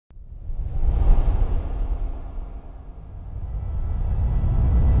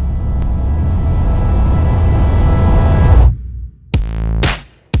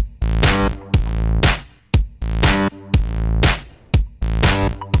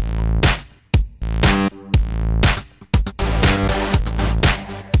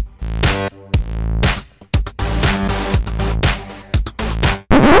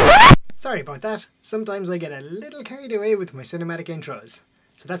Sorry about that. Sometimes I get a little carried away with my cinematic intros.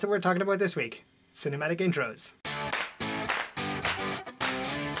 So that's what we're talking about this week. Cinematic intros.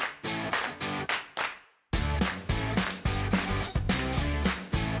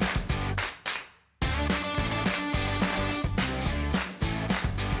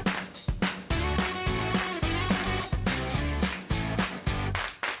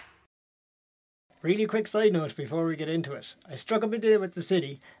 Really quick side note before we get into it. I struck up a deal with the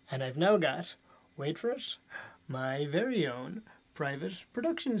city and I've now got, wait for it, my very own private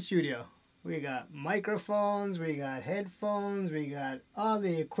production studio. We got microphones, we got headphones, we got all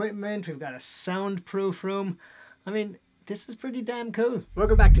the equipment, we've got a soundproof room. I mean, this is pretty damn cool.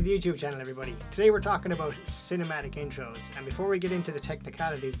 Welcome back to the YouTube channel, everybody. Today we're talking about cinematic intros, and before we get into the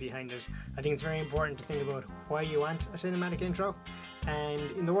technicalities behind it, I think it's very important to think about why you want a cinematic intro. And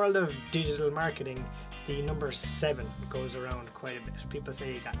in the world of digital marketing, the number 7 goes around quite a bit. People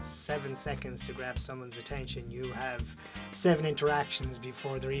say you got 7 seconds to grab someone's attention. You have 7 interactions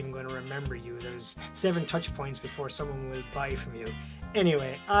before they're even going to remember you. There's 7 touch points before someone will buy from you.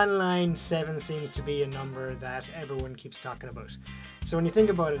 Anyway, online 7 seems to be a number that everyone keeps talking about. So when you think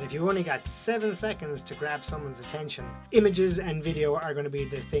about it, if you've only got 7 seconds to grab someone's attention, images and video are going to be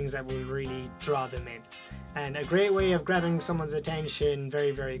the things that will really draw them in. And a great way of grabbing someone's attention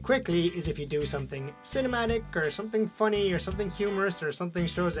very, very quickly is if you do something cinematic or something funny or something humorous or something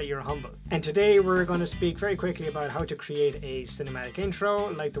shows that you're humble. And today we're going to speak very quickly about how to create a cinematic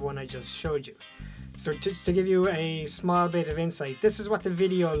intro like the one I just showed you. So just to give you a small bit of insight, this is what the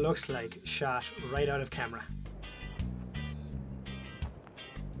video looks like shot right out of camera.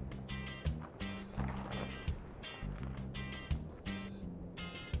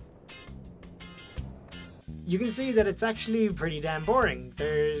 You can see that it's actually pretty damn boring.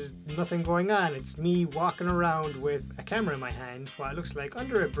 There's nothing going on. It's me walking around with a camera in my hand while it looks like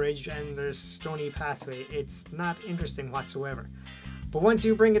under a bridge and there's stony pathway. It's not interesting whatsoever. But once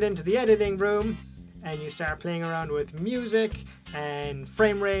you bring it into the editing room and you start playing around with music and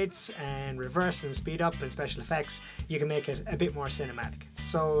frame rates and reverse and speed up and special effects, you can make it a bit more cinematic.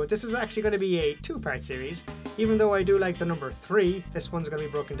 So this is actually going to be a 2-part series. Even though I do like the number 3, this one's going to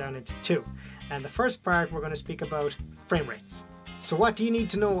be broken down into 2. And the first part, we're going to speak about frame rates. So what do you need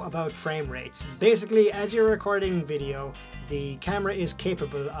to know about frame rates? Basically, as you're recording video, the camera is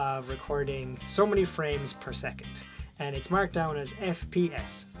capable of recording so many frames per second. And it's marked down as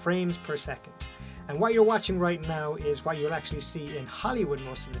FPS, frames per second. And what you're watching right now is what you'll actually see in Hollywood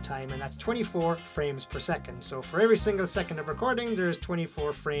most of the time, and that's 24 frames per second. So for every single second of recording, there's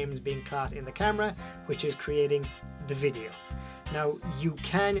 24 frames being caught in the camera, which is creating the video. Now, you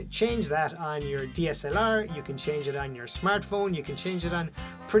can change that on your DSLR, you can change it on your smartphone, you can change it on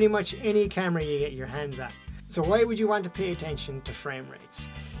pretty much any camera you get your hands on. So why would you want to pay attention to frame rates?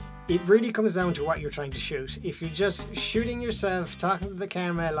 It really comes down to what you're trying to shoot. If you're just shooting yourself, talking to the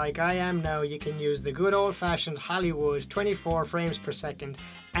camera like I am now, you can use the good old-fashioned Hollywood 24 frames per second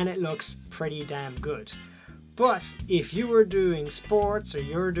and it looks pretty damn good. But if you were doing sports or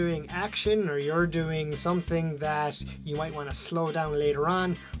you're doing action or you're doing something that you might want to slow down later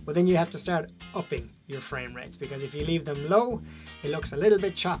on, well then you have to start upping your frame rates, because if you leave them low, it looks a little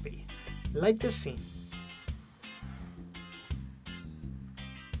bit choppy, like this scene.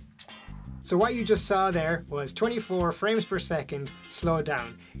 So what you just saw there was 24 frames per second slowed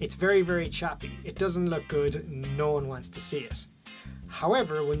down. It's very, very choppy. It doesn't look good. No one wants to see it.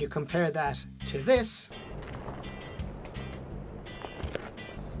 However, when you compare that to this,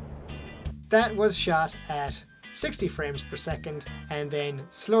 that was shot at 60 frames per second and then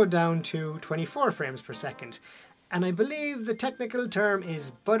slowed down to 24 frames per second. And I believe the technical term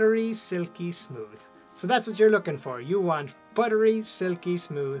is buttery, silky smooth. So that's what you're looking for. You want buttery, silky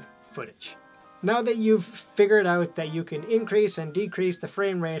smooth footage. Now that you've figured out that you can increase and decrease the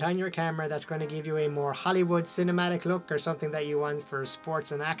frame rate on your camera, that's going to give you a more Hollywood cinematic look or something that you want for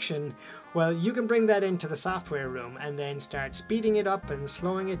sports and action, well, you can bring that into the software room and then start speeding it up and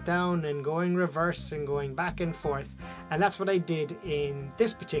slowing it down and going reverse and going back and forth. And that's what I did in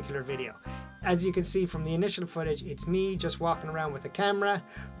this particular video. As you can see from the initial footage, it's me just walking around with a camera,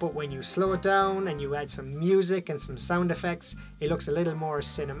 but when you slow it down and you add some music and some sound effects, it looks a little more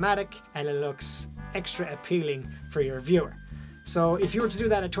cinematic and it looks extra appealing for your viewer. So if you were to do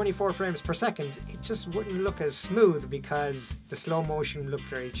that at 24 frames per second, it just wouldn't look as smooth because the slow motion looked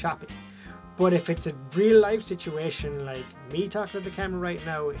very choppy. But if it's a real life situation like me talking to the camera right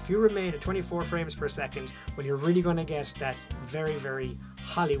now, if you remain at 24 frames per second, well, you're really going to get that very, very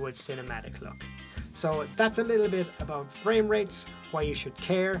Hollywood cinematic look. So that's a little bit about frame rates. why you should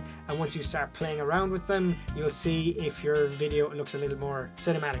care, and once you start playing around with them, you'll see if your video looks a little more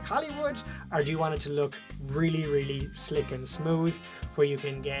cinematic Hollywood, or do you want it to look really, really slick and smooth, where you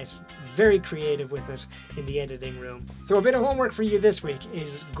can get very creative with it in the editing room. So a bit of homework for you this week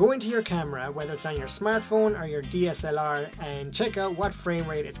is go into your camera, whether it's on your smartphone or your DSLR, and check out what frame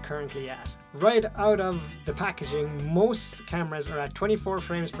rate it's currently at. Right out of the packaging, most cameras are at 24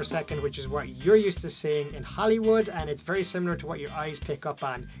 frames per second, which is what you're used to seeing in Hollywood, and it's very similar to what your eyes pick up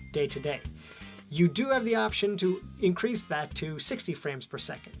on day to day. You do have the option to increase that to 60 frames per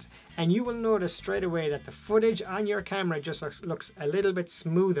second, and you will notice straight away that the footage on your camera just looks a little bit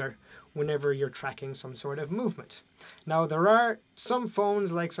smoother whenever you're tracking some sort of movement. Now, there are some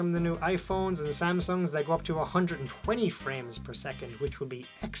phones, like some of the new iPhones and Samsungs, that go up to 120 frames per second, which will be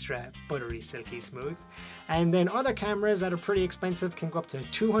extra buttery, silky smooth. And then other cameras that are pretty expensive can go up to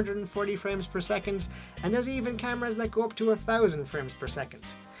 240 frames per second, and there's even cameras that go up to 1,000 frames per second.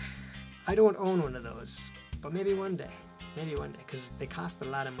 I don't own one of those, but maybe one day, because they cost a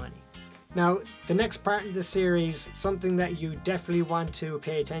lot of money. Now, the next part of the series, something that you definitely want to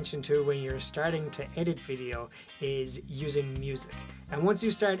pay attention to when you're starting to edit video, is using music. And once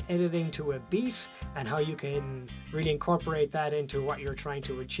you start editing to a beat and how you can really incorporate that into what you're trying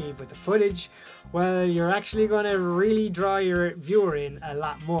to achieve with the footage, well, you're actually going to really draw your viewer in a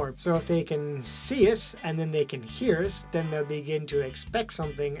lot more. So if they can see it and then they can hear it, then they'll begin to expect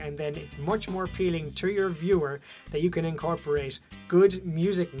something, and then it's much more appealing to your viewer that you can incorporate good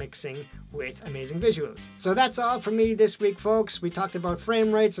music mixing with amazing visuals. So that's all from me this week, folks. We talked about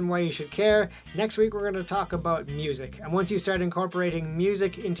frame rates and why you should care. Next week we're going to talk about music. And once you start incorporating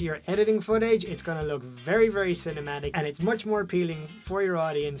music into your editing footage, it's going to look very, very cinematic, and it's much more appealing for your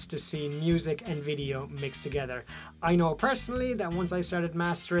audience to see music and video mixed together. I know personally that once I started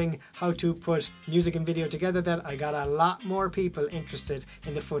mastering how to put music and video together, that I got a lot more people interested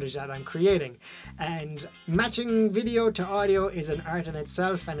in the footage that I'm creating. And matching video to audio is an art in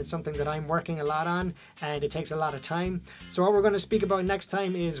itself, and it's something that I'm working a lot on, and it takes a lot of time. So what we're going to speak about next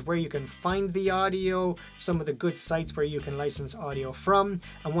time is where you can find the audio, some of the good sites where you can license audio from,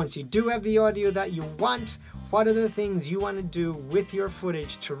 and once you do have the audio that you want, what are the things you want to do with your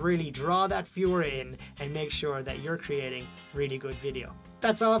footage to really draw that viewer in and make sure that you're creating really good video.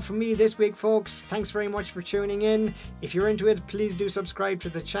 That's all from me this week, folks. Thanks very much for tuning in. If you're into it, please do subscribe to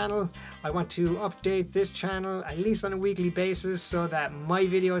the channel. I want to update this channel at least on a weekly basis so that my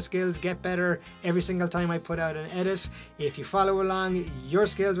video skills get better every single time I put out an edit. If you follow along, your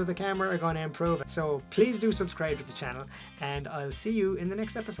skills with the camera are going to improve. So please do subscribe to the channel, and I'll see you in the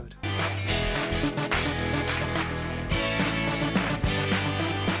next episode.